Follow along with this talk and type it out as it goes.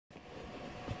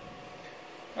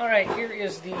Alright, here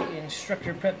is the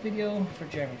instructor prep video for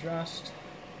Jeremy Drost.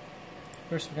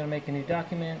 First we're going to make a new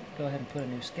document. Go ahead and put a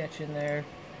new sketch in there.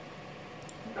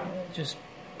 Just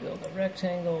build a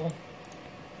rectangle.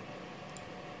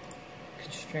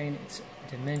 Constrain its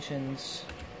dimensions.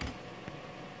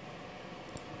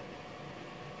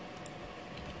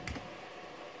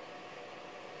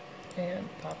 And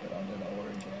pop it onto the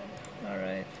origin.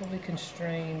 Alright, fully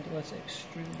constrained. Let's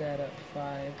extrude that up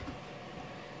 5.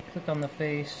 Click on the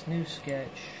face, new sketch.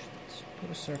 Let's put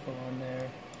a circle on there.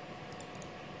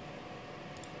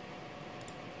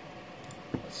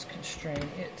 Let's constrain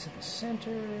it to the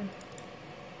center.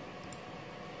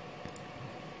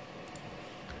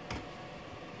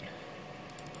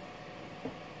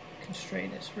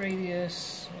 Constrain its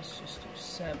radius. Let's just do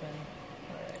 7.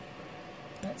 Alright,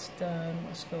 that's done.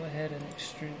 Let's go ahead and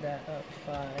extrude that up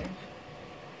 5.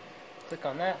 Click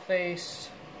on that face,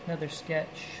 another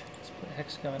sketch. Let's put a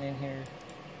hexagon in here.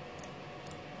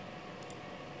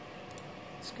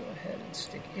 Let's go ahead and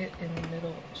stick it in the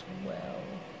middle as well.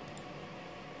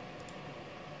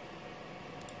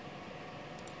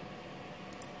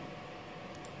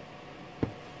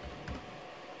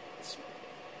 Let's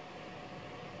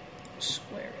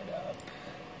square it up.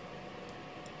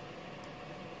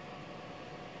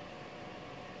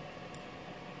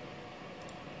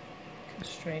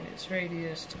 Constrain its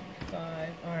radius to 5.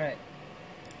 Alright.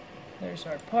 There's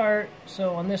our part.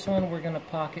 So on this one, we're going to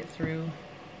pocket through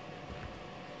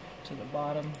to the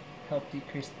bottom, help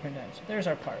decrease the print time. So there's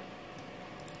our part.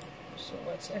 So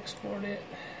let's export it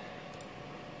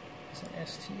as an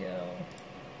STL.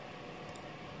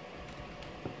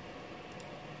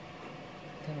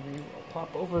 Then we will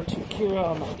pop over to Kira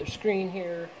on the other screen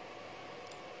here,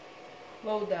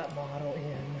 load that model in,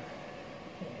 and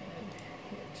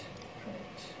hit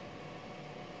print.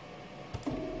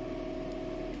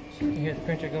 You can hear the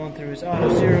printer going through his auto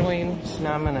zeroing. So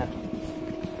now I'm going to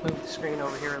move the screen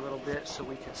over here a little bit so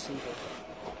we can see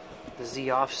the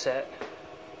Z offset.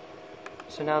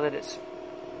 So now that it's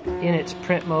in its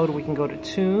print mode, we can go to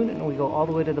tune and we go all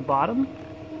the way to the bottom.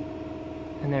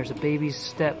 And there's a baby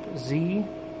step Z.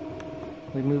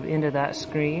 We move into that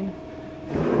screen.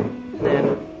 And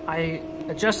then I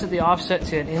adjusted the offset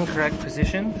to an incorrect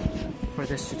position for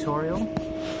this tutorial.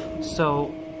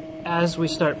 So as we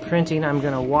start printing, I'm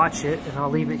going to watch it, and I'll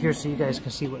leave it here so you guys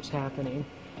can see what's happening.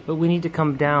 But we need to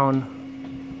come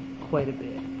down quite a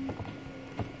bit.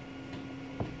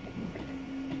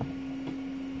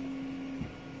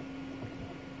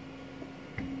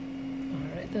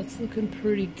 Alright, that's looking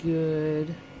pretty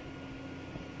good.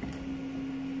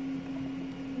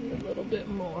 A little bit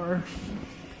more.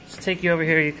 Let's take you over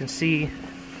here. You can see,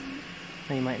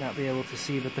 you might not be able to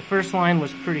see, but the first line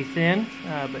was pretty thin,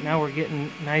 but now we're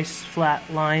getting nice flat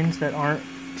lines that aren't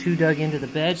too dug into the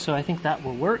bed, so I think that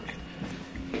will work.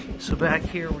 So back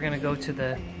here we're going to go to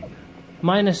the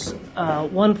minus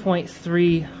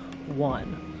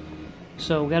 1.31.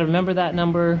 So we got to remember that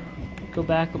number. Go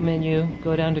back menu,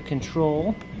 go down to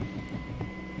control,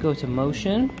 go to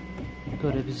motion,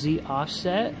 go to Z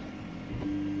offset.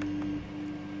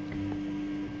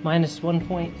 Minus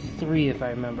 1.3 if I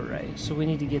remember right. So we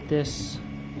need to get this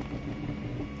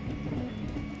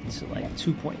to like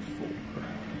 2.4.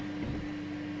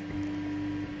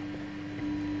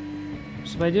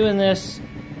 So by doing this,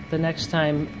 the next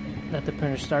time that the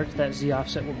printer starts, that Z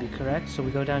offset will be correct. So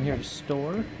we go down here to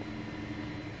store.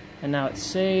 And now it's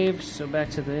saved. So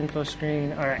back to the info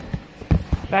screen. Alright.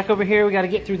 Back over here, we got to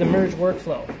get through the merge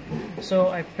workflow. So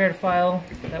I prepared a file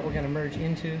that we're going to merge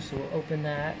into. So we'll open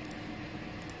that.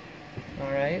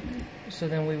 Alright, so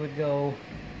then we would go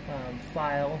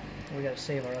file. We got to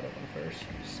save our other one first.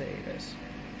 Save as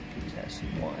test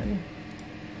 1.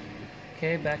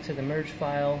 Okay, back to the merge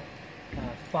file.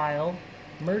 File,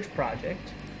 merge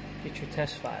project. Get your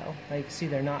test file. Now you can see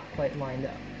they're not quite lined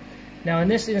up. Now in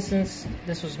this instance,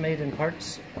 this was made in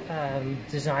parts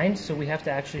design, so we have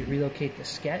to actually relocate the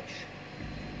sketch.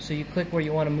 So you click where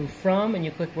you want to move from, and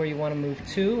you click where you want to move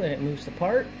to, and it moves the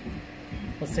part.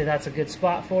 Let's say that's a good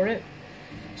spot for it.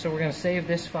 So we're going to save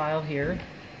this file here,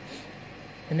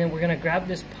 and then we're going to grab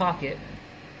this pocket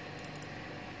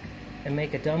and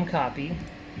make a dumb copy,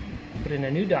 put it in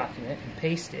a new document, and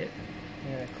paste it.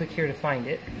 I'm going to click here to find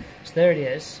it. So there it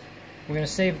is. We're going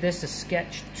to save this as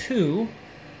sketch 2,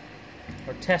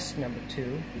 or test number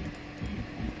 2.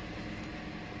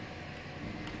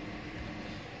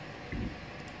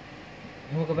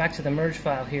 And we'll go back to the merge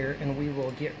file here, and we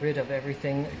will get rid of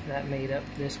everything that made up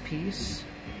this piece.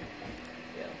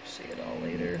 Yeah, we'll see it all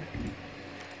later.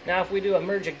 Now if we do a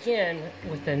merge again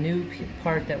with the new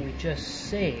part that we just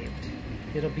saved,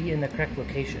 it'll be in the correct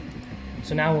location.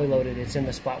 So now when we load it, it's in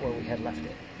the spot where we had left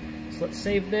it. So let's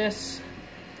save this.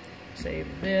 Save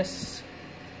this.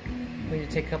 We need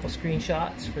to take a couple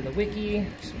screenshots for the wiki.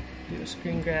 So do a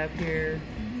screen grab here.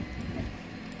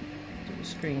 Do a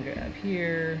screen grab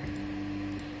here.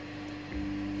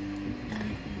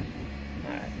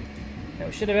 Alright. Now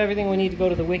we should have everything we need to go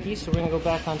to the wiki, so we're going to go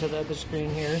back onto the other screen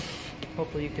here.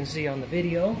 Hopefully you can see on the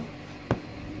video.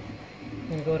 I'm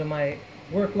going to go to my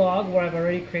work log where I've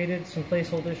already created some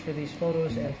placeholders for these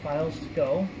photos and files to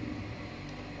go.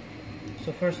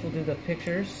 So first we'll do the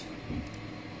pictures.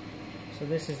 So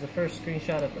this is the first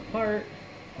screenshot of the part.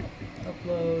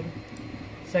 Upload.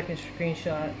 Second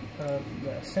screenshot of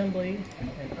the assembly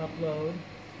and upload.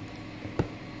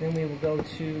 Then we will go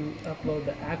to upload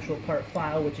the actual part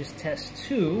file, which is test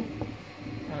 2.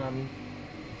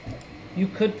 You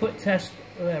could put the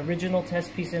original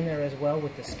test piece in there as well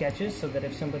with the sketches, so that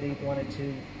if somebody wanted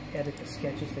to edit the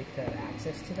sketches, they could have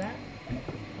access to that.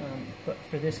 But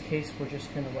for this case, we're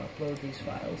just going to upload these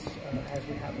files as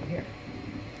we have them here.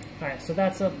 Alright, so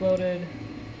that's uploaded.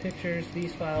 Pictures,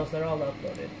 these files, they're all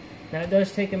uploaded. Now it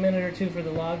does take a minute or two for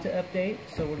the log to update,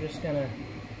 so we're just gonna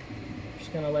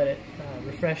let it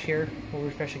refresh here. We'll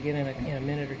refresh again in a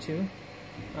minute or two.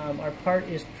 Our part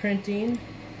is printing.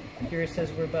 Here it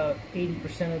says we're about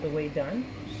 80% of the way done,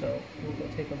 so we'll go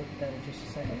take a look at that in just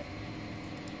a second.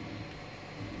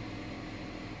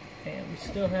 And we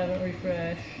still haven't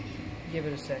refreshed. Give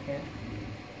it a second.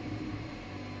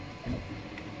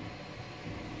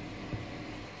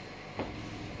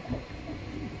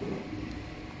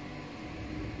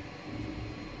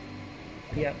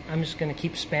 Yep, I'm just going to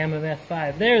keep spamming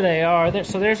F5. There they are.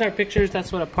 So there's our pictures.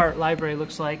 That's what a part library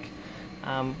looks like.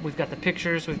 We've got the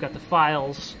pictures, we've got the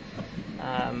files.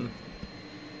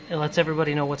 It lets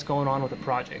everybody know what's going on with the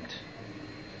project.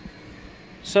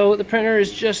 So the printer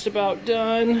is just about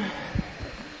done. You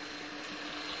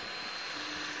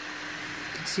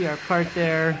can see our part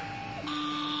there.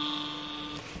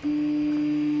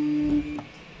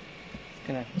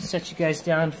 Gonna set you guys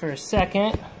down for a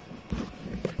second.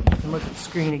 And look at the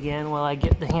screen again while I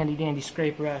get the handy dandy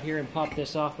scraper out here and pop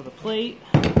this off of the plate.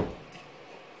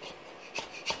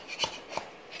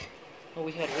 Oh,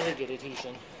 we had really good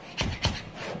adhesion.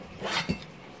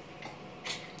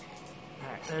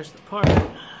 Alright, there's the part.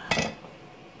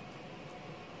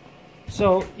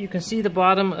 So you can see the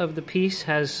bottom of the piece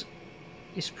is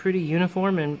pretty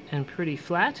uniform and pretty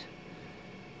flat.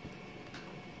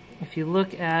 If you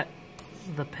look at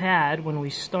the pad when we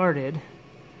started,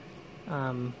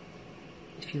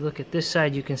 if you look at this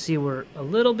side, you can see we're a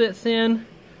little bit thin.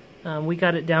 We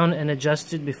got it down and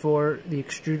adjusted before the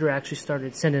extruder actually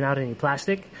started sending out any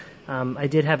plastic. I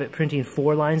did have it printing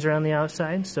 4 lines around the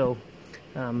outside, so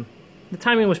the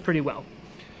timing was pretty well.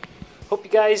 Hope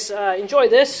you guys enjoy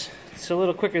this. It's a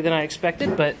little quicker than I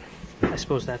expected, but I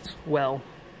suppose that's well.